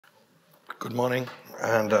Good morning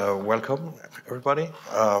and welcome, everybody.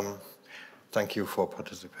 Thank you for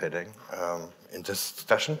participating in this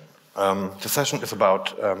session. The session is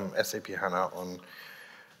about SAP HANA on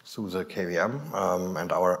SUSE KVM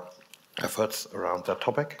and our efforts around that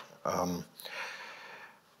topic.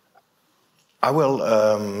 I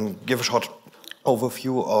will give a short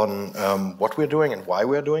overview on what we're doing and why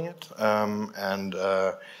we're doing it, and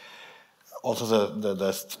also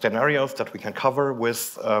the scenarios that we can cover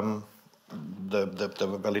with the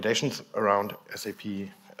validations around SAP,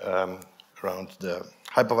 around the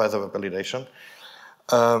hypervisor validation.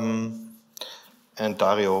 And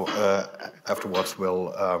Dario afterwards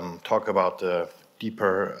will talk about the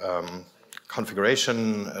deeper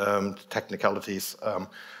configuration technicalities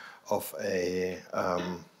of a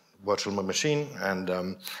virtual machine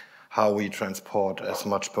and how we transport as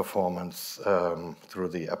much performance through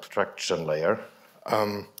the abstraction layer.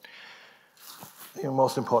 The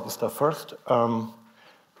most important stuff first.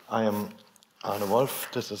 I am Arne Wolf.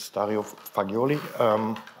 This is Dario Faggioli.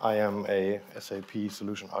 I am a SAP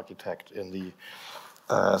solution architect in the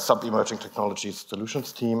sub-emerging technologies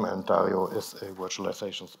solutions team, and Dario is a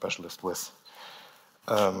virtualization specialist with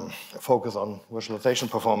a focus on virtualization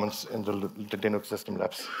performance in the Linux System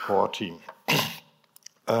Labs core team.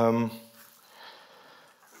 My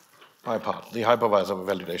part, the hypervisor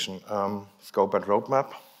validation, scope and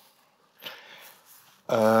roadmap.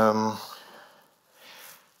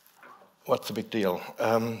 What's the big deal?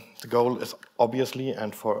 The goal is obviously,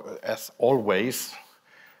 and as always,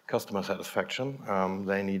 customer satisfaction.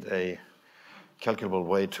 They need a calculable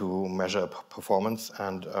way to measure performance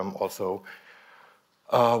and also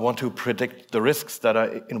want to predict the risks that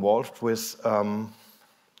are involved with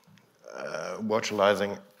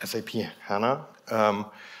virtualizing SAP HANA.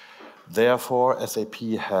 Therefore, SAP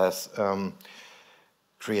has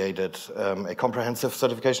created a comprehensive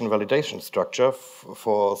certification and validation structure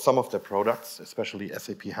for some of their products, especially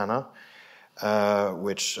SAP HANA,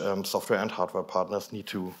 which software and hardware partners need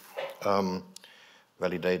to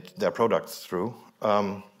validate their products through.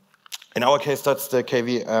 In our case, that's the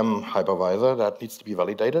KVM hypervisor that needs to be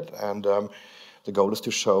validated, and the goal is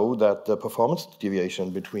to show that the performance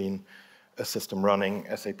deviation between a system running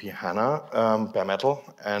SAP HANA, bare metal,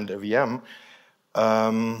 and a VM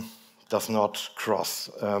does not cross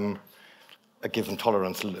a given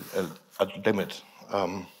tolerance limit.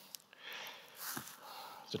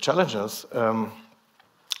 The challenges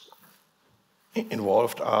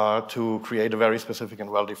involved are to create a very specific and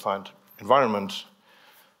well-defined environment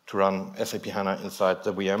to run SAP HANA inside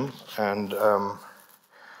the VM, and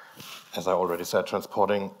as I already said,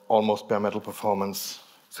 transporting almost bare metal performance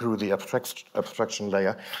through the abstraction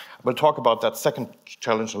layer. We'll talk about that second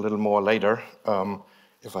challenge a little more later,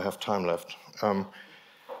 if I have time left. The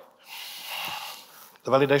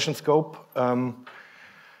validation scope,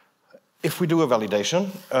 if we do a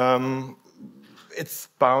validation, it's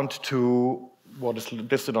bound to what is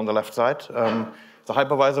listed on the left side. The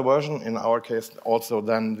hypervisor version, in our case, also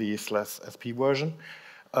then the SLES SP version,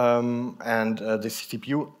 and the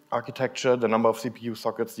CPU architecture, the number of CPU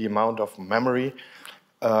sockets, the amount of memory,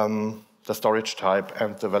 the storage type,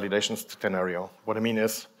 and the validation scenario. What I mean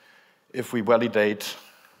is, if we validate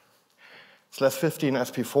SLES 15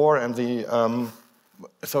 SP4 and the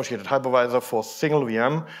associated hypervisor for single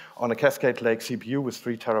VM on a Cascade Lake CPU with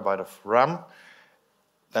 3 TB of RAM,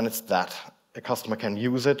 then it's that. A customer can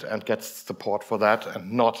use it and gets support for that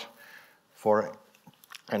and not for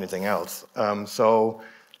anything else. So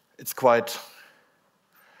it's quite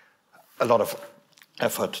a lot of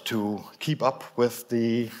effort to keep up with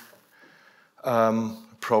the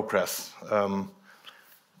progress.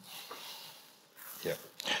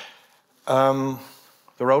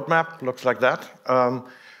 The roadmap looks like that.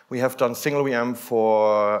 We have done single VM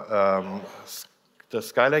for the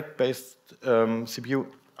Skylake-based CPU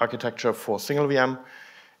architecture for single VM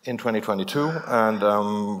in 2022,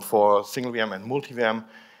 and for single VM and multi-VM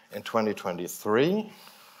in 2023.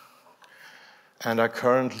 And are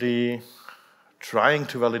currently trying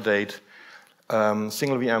to validate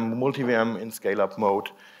single VM, multi-VM in scale-up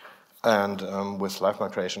mode, and with live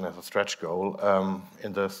migration as a stretch goal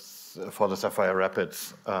for the Sapphire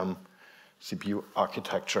Rapids CPU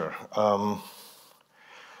architecture.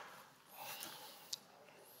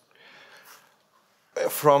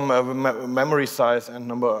 From a memory size and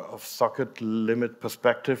number of socket limit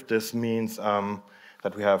perspective, this means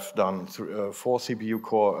that we have done 4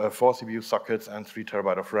 CPU sockets and 3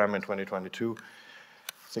 TB of RAM in 2022,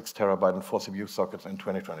 6 TB and 4 CPU sockets in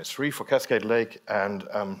 2023 for Cascade Lake, and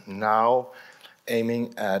now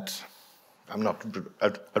aiming at, I'm not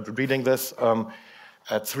reading this,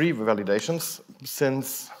 at 3 validations,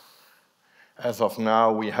 since As of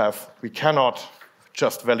now, we cannot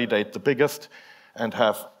just validate the biggest and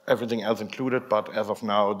have everything else included, but as of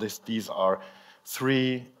now, these are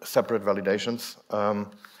 3 separate validations,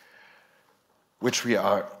 which we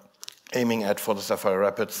are aiming at for the Sapphire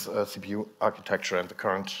Rapids CPU architecture and the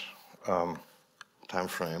current time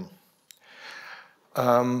frame.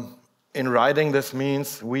 In writing, this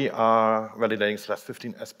means we are validating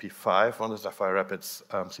 /15 SP5 on the Sapphire Rapids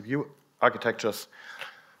CPU architectures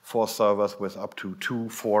for servers with up to 2,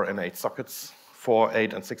 4, and 8 sockets, 4,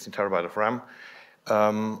 8, and 16 terabyte of RAM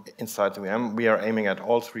inside the VM. We are aiming at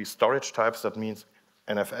all 3 storage types. That means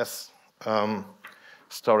NFS,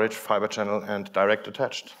 storage, fiber channel, and direct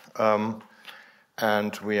attached.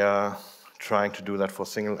 And we are trying to do that for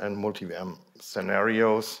single and multi-VM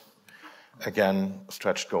scenarios. Again,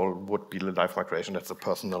 stretch goal would be the live migration. That's a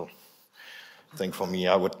personal thing for me.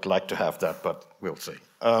 I would like to have that, but we'll see.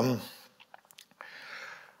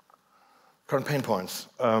 Current pain points.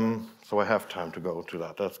 So I have time to go to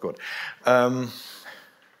that. That's good.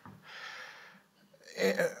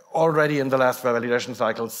 Already in the last validation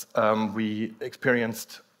cycles, we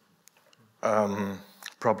experienced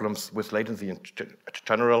problems with latency in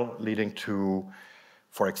general, leading to,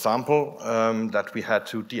 for example, that we had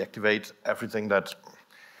to deactivate everything that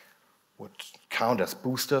would count as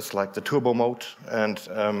boosters, like the turbo mode, and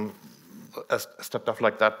stuff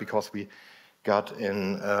like that, because we got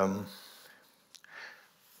in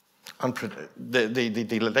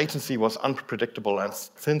the latency was unpredictable, and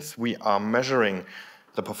since we are measuring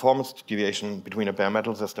the performance deviation between a bare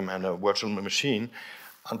metal system and a virtual machine,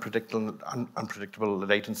 unpredictable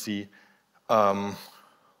latency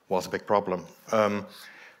was a big problem,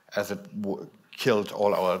 as it killed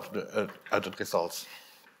all our added results.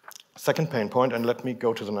 Second pain point, and let me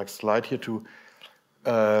go to the next slide here to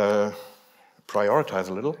prioritize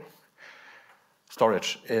a little.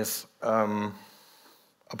 Storage is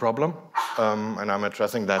a problem, and I'm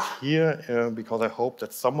addressing that here because I hope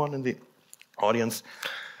that someone in the audience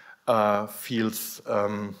feels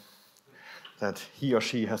that he or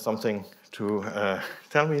she has something to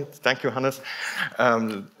tell me. Thank you, Hannes.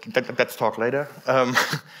 Let's talk later.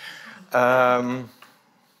 The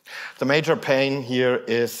major pain here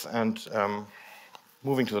is, and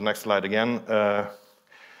moving to the next slide again,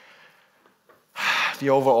 the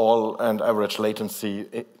overall and average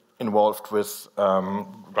latency involved with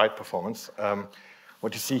write performance.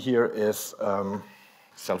 What you see here is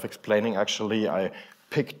self-explaining, actually. I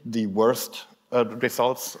picked the worst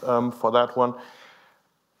results for that one.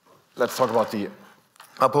 Let's talk about the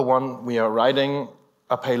upper one. We are writing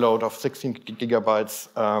a payload of 16 gigabytes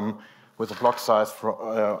with a block size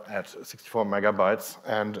at 64 megabytes,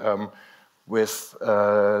 and with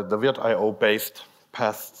the virt.io-based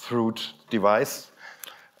pass-through device,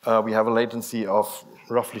 we have a latency of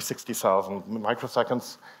roughly 60,000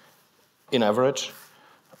 microseconds in average.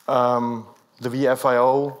 The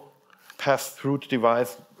VFIO pass-through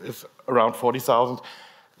device is around 40,000,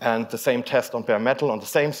 and the same test on bare metal on the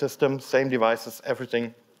same system, same devices,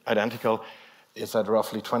 everything identical, is at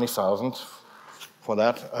roughly 20,000 for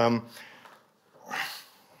that.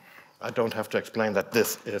 I don't have to explain that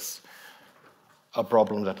this is a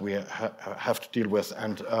problem that we have to deal with,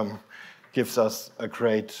 and gives us a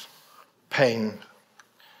great pain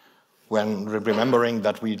when remembering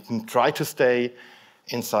that we try to stay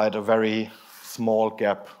inside a very small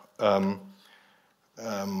gap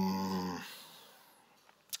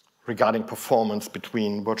regarding performance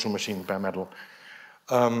between virtual machine and bare metal.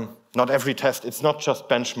 Not every test, it's not just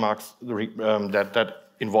benchmarks that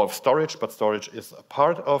involve storage, but storage is a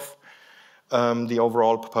part of the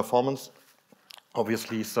overall performance,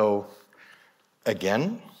 obviously. So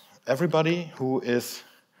again, everybody who is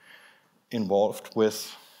involved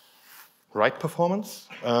with write performance,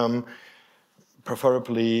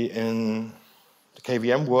 preferably in the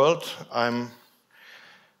KVM world, I'm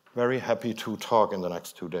very happy to talk in the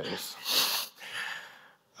next 2 days.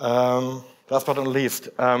 Last but not least,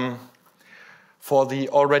 for the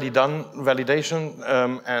already done validation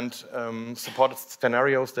and supported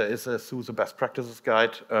scenarios, there is a SUSE best practices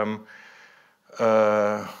guide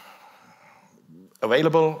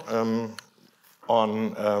available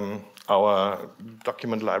on our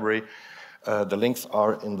document library. The links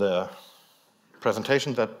are in the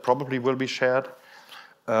presentation that probably will be shared.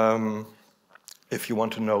 If you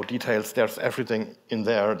want to know details, there's everything in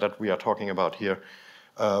there that we are talking about here,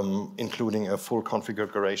 including a full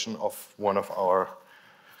configuration of one of our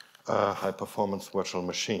high-performance virtual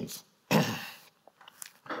machines.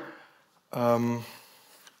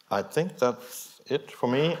 I think that's it for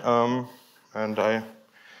me, and I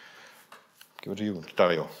give it to you,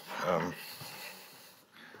 Dario.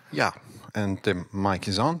 Ja, And the mic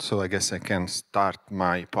is on, so I guess I can start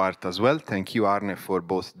my part as well. Thank you, Arne, for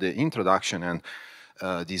both the introduction and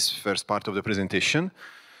this first part of the presentation.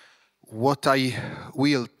 What I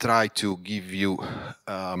will try to give you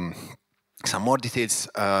some more details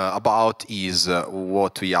about is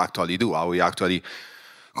what we actually do, how we actually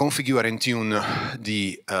configure and tune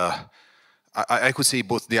the I could say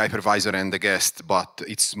both the hypervisor and the guest, but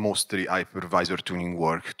it's mostly hypervisor tuning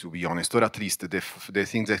work, to be honest, or at least the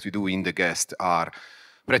things that we do in the guest are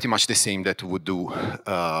pretty much the same that we would do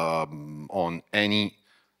on any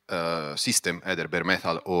system, either bare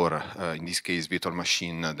metal or, in this case, virtual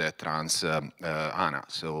machine that runs HANA.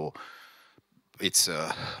 So it's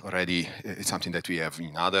already it's something that we have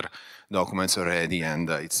in other documents already, and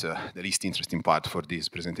it's the least interesting part for this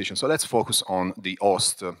presentation. So let's focus on the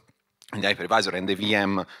host, and the hypervisor, and the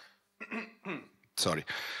VM, sorry,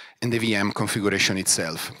 and the VM configuration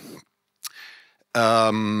itself.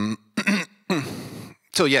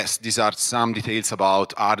 So yes, these are some details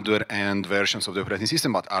about hardware and versions of the operating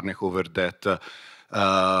system, but Arne covered that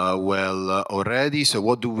well already. So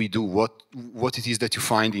what do we do? What it is that you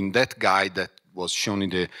find in that guide that was shown in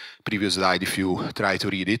the previous slide? If you try to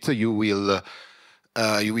read it, you will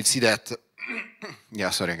see that. Yeah,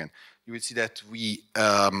 sorry again. You will see that we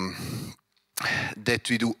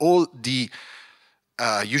do all the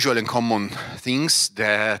usual and common things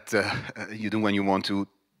that you do when you want to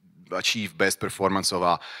achieve best performance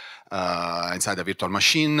of inside a virtual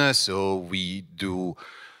machine. So we do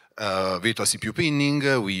virtual CPU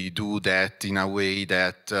pinning. We do that in a way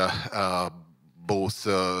that both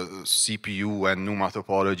CPU and NUMA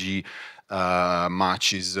topology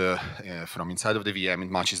matches from inside of the VM. It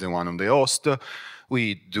matches the one on the host.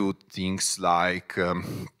 We do things like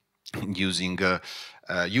using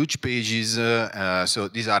huge pages. So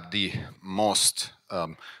these are the most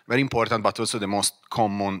very important, but also the most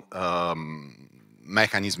common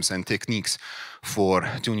mechanisms and techniques for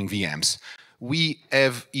tuning VMs. We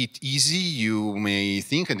have it easy, you may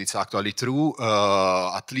think, and it's actually true,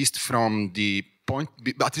 at least from the point,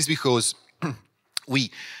 at least because we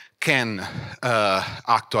can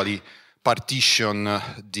actually partition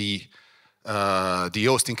the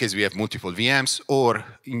host in case we have multiple VMs, or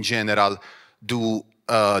in general do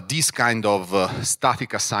this kind of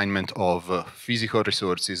static assignment of physical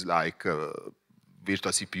resources like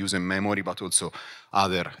virtual CPUs and memory, but also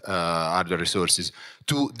other hardware resources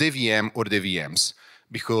to the VM or the VMs,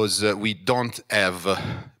 because we don't have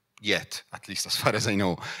yet, at least as far as I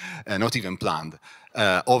know, not even planned,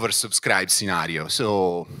 oversubscribed scenario.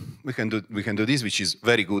 So we can do this, which is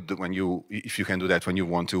very good if you can do that when you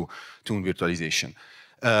want to tune virtualization.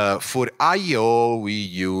 For I/O, we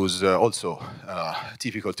use also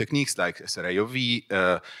typical techniques like SRIOV,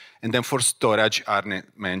 and then for storage, Arne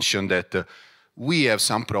mentioned that we have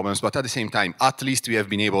some problems, but at the same time, at least we have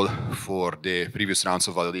been able, for the previous rounds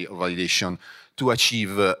of validation, to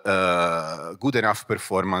achieve good enough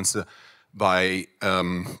performance by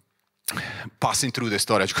passing through the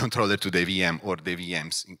storage controller to the VM or the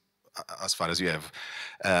VMs, as far as you have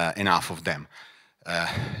enough of them.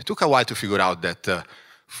 It took a while to figure out that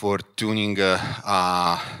for tuning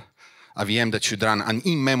a VM that should run an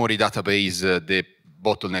in-memory database, the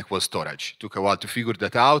bottleneck was storage. It took a while to figure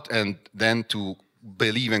that out, and then to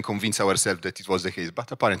believe and convince ourselves that it was the case,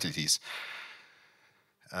 but apparently it is.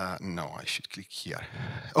 No, I should click here.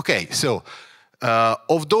 Okay, so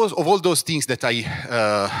of all those things that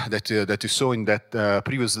that you saw in that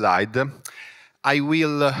previous slide, I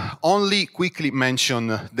will only quickly mention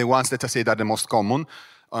the ones that I said are the most common.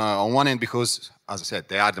 On one end, because, as I said,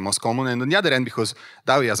 they are the most common, and on the other end, because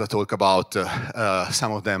Dario has a talk about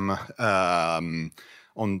some of them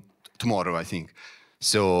on tomorrow, I think.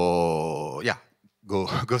 So yeah, go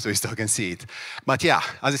to his talk and see it. But yeah,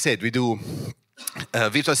 as I said, we do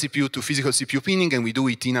virtual CPU to physical CPU pinning, and we do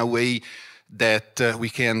it in a way that we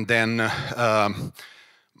can then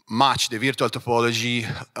match the virtual topology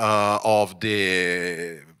of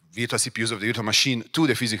the virtual CPUs of the virtual machine to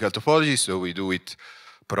the physical topology. So we do it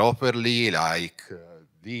properly, like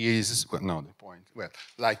this. Well, no, the point. Well,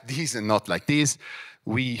 like this and not like this.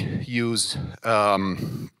 We use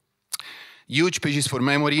huge pages for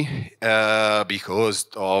memory because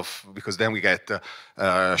then we get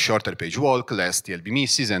shorter page walk, less TLB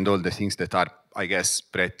misses, and all the things that are, I guess,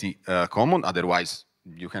 pretty common. Otherwise,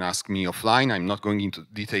 you can ask me offline. I'm not going into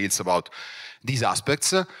details about these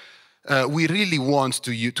aspects. We really want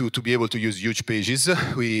to be able to use huge pages.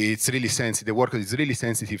 It's really sensitive. The workload is really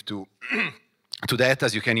sensitive to that,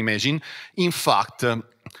 as you can imagine. In fact,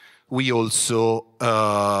 we also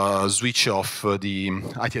switch off the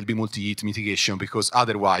ITLB multi-hit mitigation, because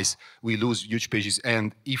otherwise we lose huge pages.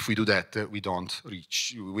 And if we do that, we don't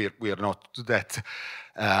reach, we are not that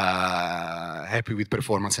happy with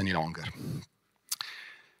performance any longer.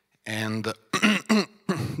 And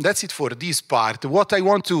that's it for this part. What I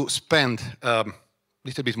want to spend a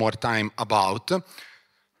little bit more time about,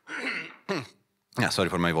 yeah, sorry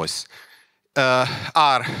for my voice,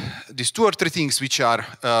 are these 2 or 3 things which are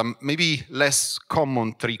maybe less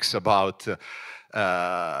common tricks about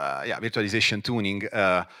virtualization tuning,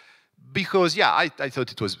 because I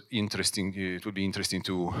thought it was interesting. It would be interesting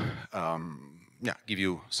to give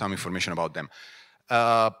you some information about them.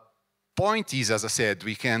 Point is, as I said,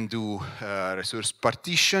 we can do resource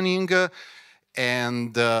partitioning,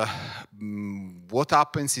 and what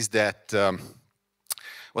happens is that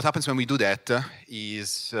what happens when we do that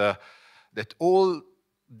is that all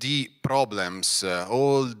the problems,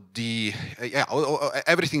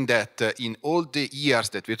 everything that in all the years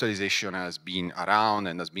that virtualization has been around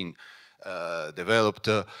and has been developed,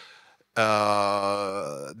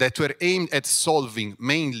 that were aimed at solving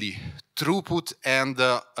mainly throughput and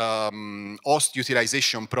host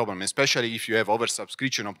utilization problem, especially if you have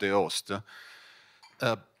oversubscription of the host.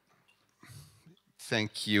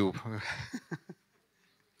 Thank you.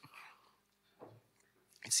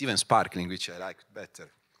 It's even sparkling, which I like better.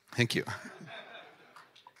 Thank you.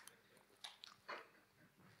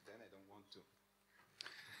 Then I don't want to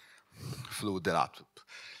flood the laptop.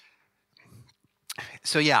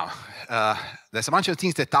 So yeah, there's a bunch of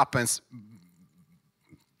things that happens.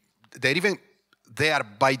 They're even there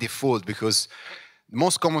by default, because the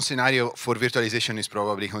most common scenario for virtualization is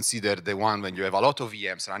probably considered the one when you have a lot of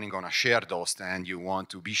VMs running on a shared host and you want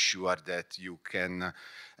to be sure that you can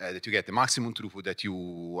that you get the maximum throughput, that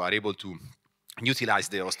you are able to utilize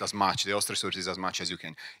the host as much, the host resources as much as you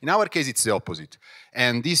can. In our case, it's the opposite.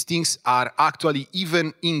 And these things are actually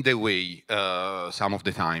even in the way some of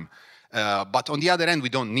the time. But on the other hand, we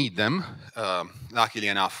don't need them, luckily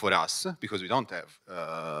enough for us, because we don't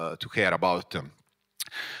have to care about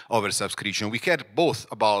oversubscription. We care both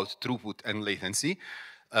about throughput and latency.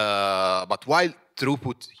 But while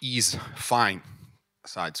throughput is fine,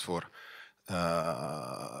 aside for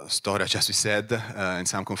storage, as we said, in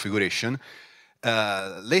some configuration,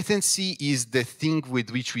 latency is the thing with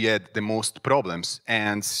which we had the most problems.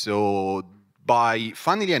 And so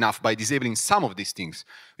funnily enough, by disabling some of these things,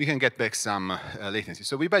 we can get back some latency.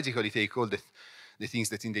 So we basically take all the things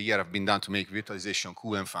that in the year have been done to make virtualization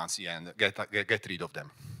cool and fancy and get rid of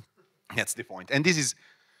them. That's the point. And this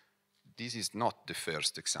is not the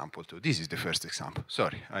first example, too. This is the first example.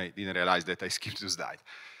 Sorry, I didn't realize that I skipped this slide.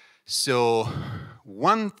 So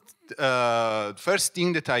one first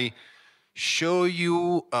thing that I show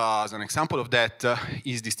you as an example of that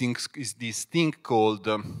is this thing called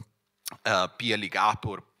PLE gap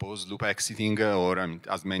or post loop exiting, or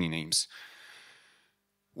has many names.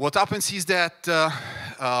 What happens is that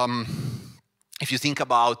if you think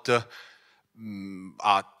about a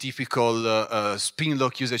typical spin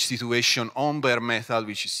lock usage situation on bare metal,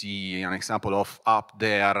 which you see an example of up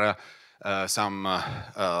there, some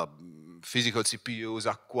physical CPUs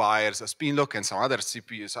acquires a spin lock, and some other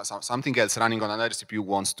CPU, something else running on another CPU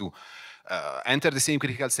wants to enter the same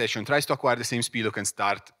critical session, tries to acquire the same spin lock and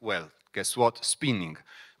start, well, guess what? Spinning,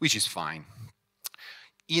 which is fine.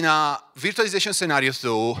 In a virtualization scenario,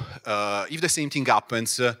 though, if the same thing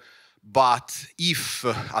happens, but if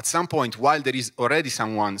at some point, while there is already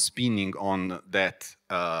someone spinning on that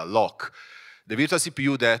lock, the virtual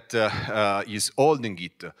CPU that is holding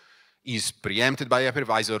it is preempted by a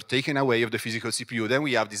hypervisor, taken away of the physical CPU, then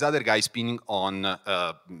we have this other guy spinning on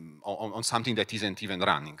something that isn't even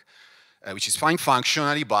running, which is fine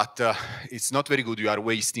functionally, but it's not very good. You are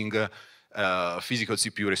wasting physical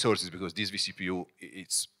CPU resources, because this vCPU,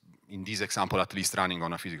 it's, in this example at least, running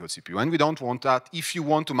on a physical CPU. And we don't want that if you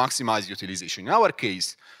want to maximize utilization. In our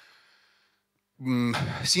case,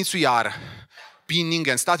 since we are pinning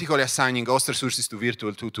and statically assigning host resources to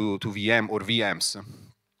virtual to VM or VMs,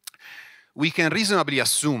 we can reasonably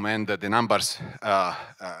assume, and the numbers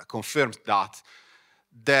confirm that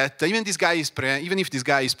even if this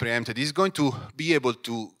guy is preempted, he's going to be able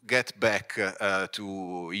to get back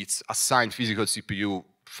to its assigned physical CPU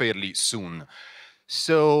fairly soon.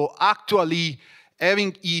 So actually,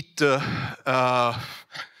 having it, to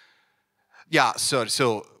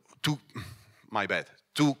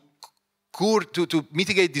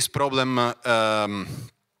mitigate this problem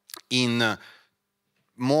in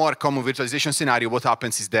more common virtualization scenario, what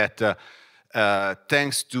happens is that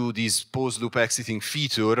thanks to this post loop exiting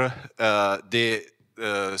feature, the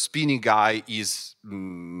spinning guy is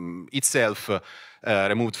itself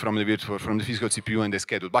removed from the physical CPU and the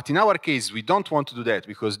schedule. But in our case, we don't want to do that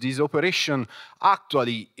because this operation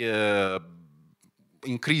actually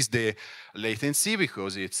increase the latency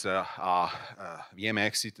because it's VM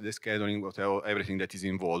exit, the scheduling, whatever, everything that is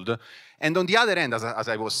involved. And on the other end, as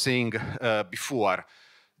I was saying before,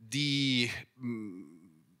 the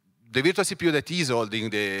virtual CPU that is holding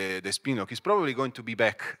the spin lock is probably going to be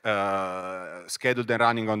back scheduled and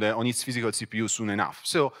running on its physical CPU soon enough.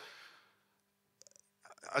 So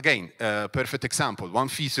again, perfect example. One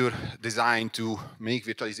feature designed to make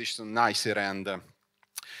virtualization nicer and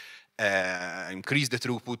increase the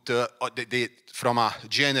throughput from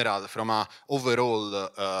a overall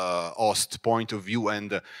host point of view,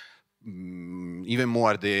 and even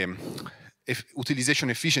more the utilization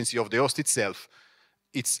efficiency of the host itself.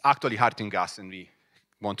 It's actually hurting us, and we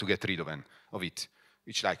want to get rid of it,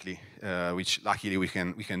 which luckily we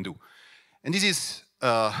can do. And this is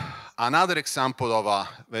another example of a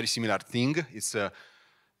very similar thing. It's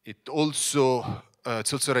also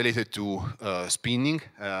related to spinning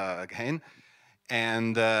again,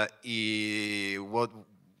 and it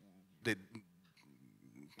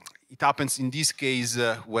happens in this case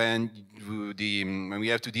when we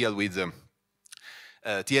have to deal with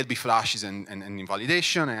TLB flashes and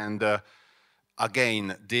invalidation, and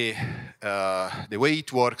again the way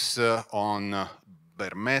it works on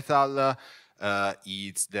bare metal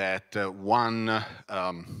is that one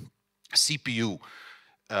CPU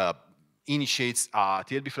initiates a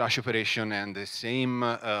TLB flash operation, and the same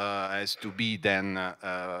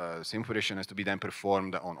same operation has to be then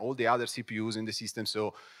performed on all the other CPUs in the system.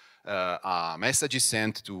 So a message is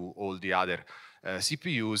sent to all the other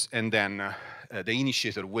CPUs, and then the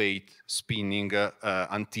initiator waits spinning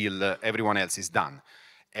until everyone else is done.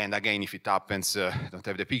 And again, if it happens, I don't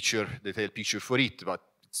have the detailed picture for it, but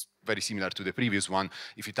it's very similar to the previous one.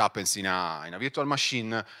 If it happens in a virtual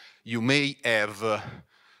machine, you may have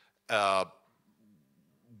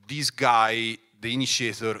this guy, the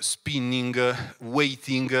initiator, spinning,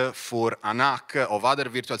 waiting for an hack of other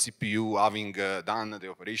virtual CPU having done the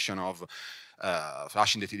operation of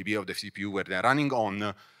flashing the TDP of the CPU where they're running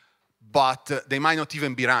on, but they might not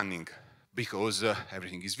even be running because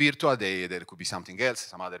everything is virtual. There could be something else,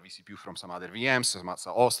 some other vCPU from some other VMs, some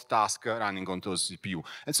host task running on those CPU.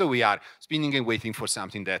 And so we are spinning and waiting for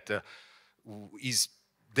something that is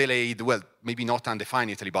delayed, well, maybe not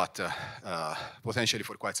indefinitely, but potentially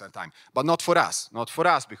for quite some time. But not for us,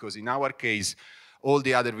 because in our case, all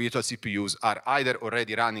the other virtual CPUs are either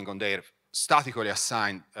already running on their statically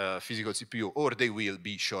assigned physical CPU, or they will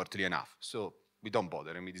be shortly enough. So we don't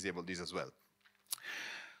bother, and we disable this as well.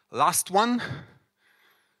 Last one,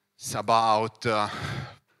 it's about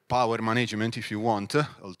power management, if you want,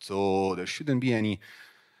 although there shouldn't be any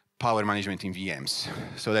power management in VMs.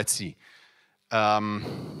 So let's see.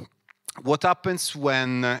 What happens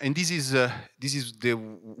when, and this is the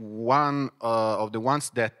one of the ones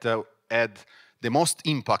that had the most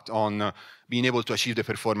impact on being able to achieve the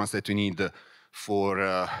performance that we need for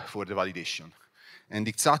the validation. And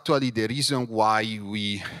it's actually the reason why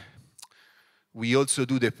we also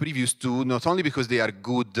do the previous two, not only because they are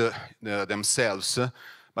good themselves,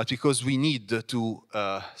 but because we need to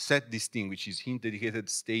set this thing, which is hint dedicated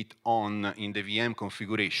state on in the VM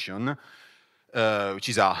configuration, which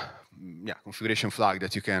is a configuration flag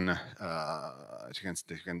that you can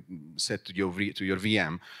set to your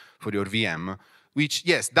VM for your VM, which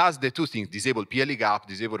does the two things: disable PLE gap,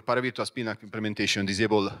 disable paravirtual spin implementation,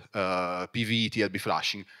 disable PV TLB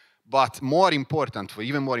flashing. But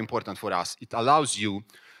even more important for us, it allows you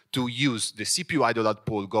to use the CPU idle at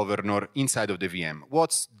pole governor inside of the VM.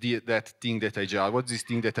 What's this thing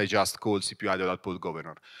that I just called CPU idle at pole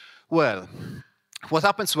governor? Well, what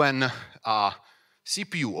happens when a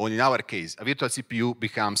CPU, or in our case, a virtual CPU,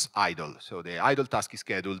 becomes idle? So the idle task is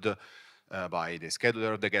scheduled by the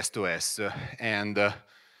scheduler of the guest OS, and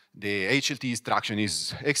the HLT instruction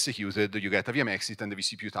is executed, you get a VM exit, and the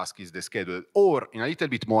vCPU task is descheduled. Or, in a little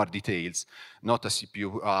bit more details, not a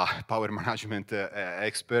CPU power management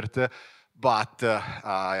expert, but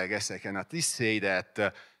I guess I can at least say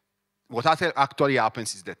that what actually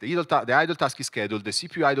happens is that the idle task is scheduled, the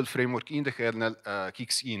CPU idle framework in the kernel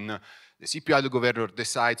kicks in, the CPU idle governor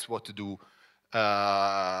decides what to do.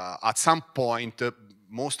 At some point,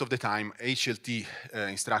 most of the time, HLT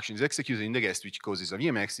instruction is executed in the guest, which causes a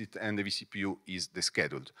VM exit, and the vCPU is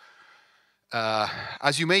descheduled.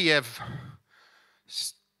 As you may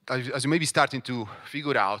be starting to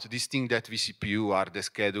figure out, this thing that vCPU are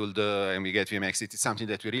descheduled and we get VM exit is something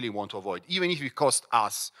that we really want to avoid, even if it costs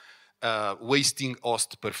us wasting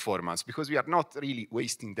host performance, because we are not really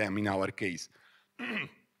wasting them in our case.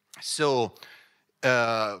 So,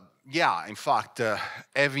 yeah, in fact,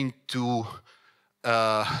 having to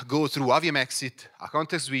go through AVM exit, a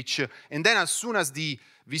context switch, and then as soon as the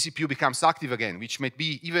vCPU becomes active again, which might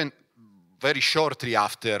be even very shortly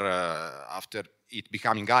after it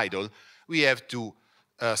becoming idle, we have to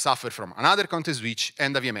suffer from another context switch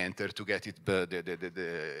and AVM enter to get it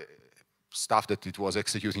the stuff that it was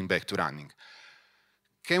executing back to running.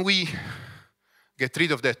 Can we get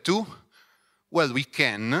rid of that too? Well, we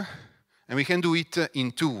can, and we can do it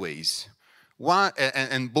in two ways. One,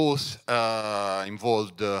 and both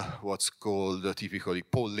involved what's called typically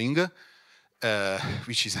polling,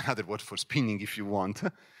 which is another word for spinning if you want.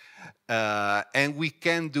 And we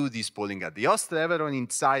can do this polling at the host level or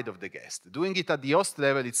inside of the guest. Doing it at the host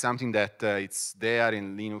level, it's something that it's there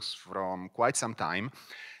in Linux from quite some time.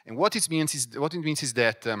 And what it means is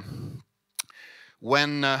that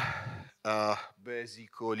when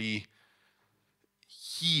basically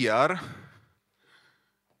here,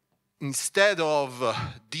 instead of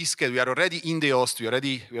we are already in the host, we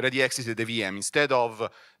already exited the VM. Instead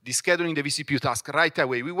of descheduling the vCPU task right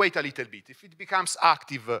away, we wait a little bit. If it becomes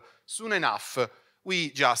active soon enough, we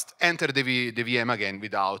just enter the VM again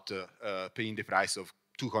without paying the price of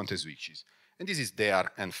 2 context switches. And this is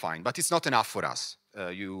there and fine, but it's not enough for us.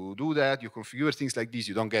 You do that, you configure things like this,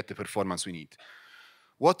 you don't get the performance we need.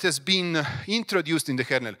 What has been introduced in the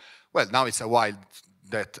kernel, well, now it's a while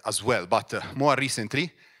that as well, but more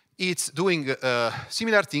recently, it's doing a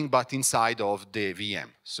similar thing, but inside of the VM.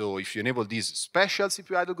 So if you enable this special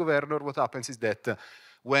CPU idle governor, what happens is that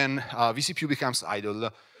when vCPU becomes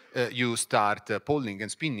idle, you start polling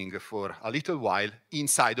and spinning for a little while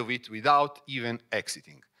inside of it without even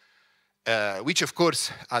exiting. Which, of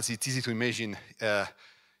course, as it's easy to imagine,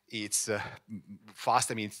 it's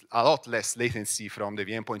fast. I mean, it's a lot less latency from the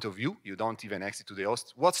VM point of view. You don't even exit to the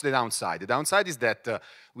host. What's the downside? The downside is that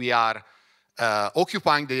we are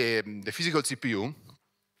occupying the physical CPU,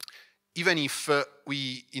 even if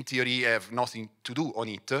we, in theory, have nothing to do on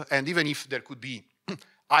it, and even if there could be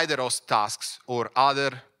either host tasks or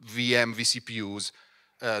other VM vCPUs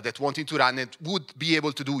that wanting to run it would be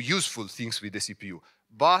able to do useful things with the CPU.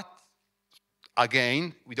 But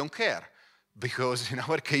again, we don't care, because in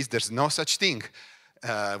our case, there's no such thing.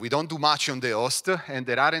 We don't do much on the host, and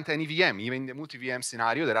there aren't any VM. Even in the multi-VM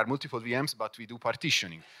scenario, there are multiple VMs, but we do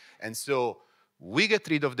partitioning. And so we get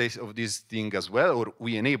rid of this thing as well, or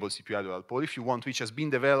we enable CPU idle poll, if you want, which has been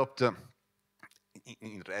developed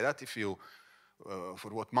in Red Hat, if you, for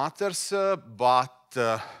what matters, but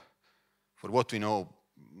for what we know,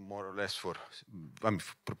 more or less for,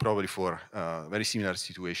 probably for very similar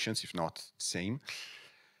situations, if not the same.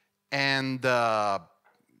 And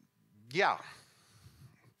yeah,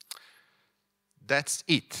 that's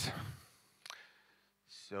it.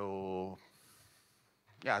 So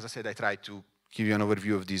yeah, as I said, I tried to give you an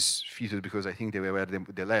overview of these features because I think they were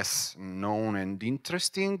the less known and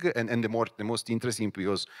interesting, and the most interesting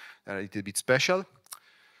because they're a little bit special.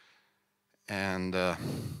 And I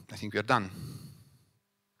think we are done.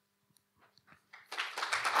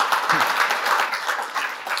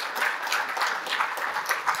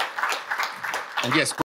 And yes.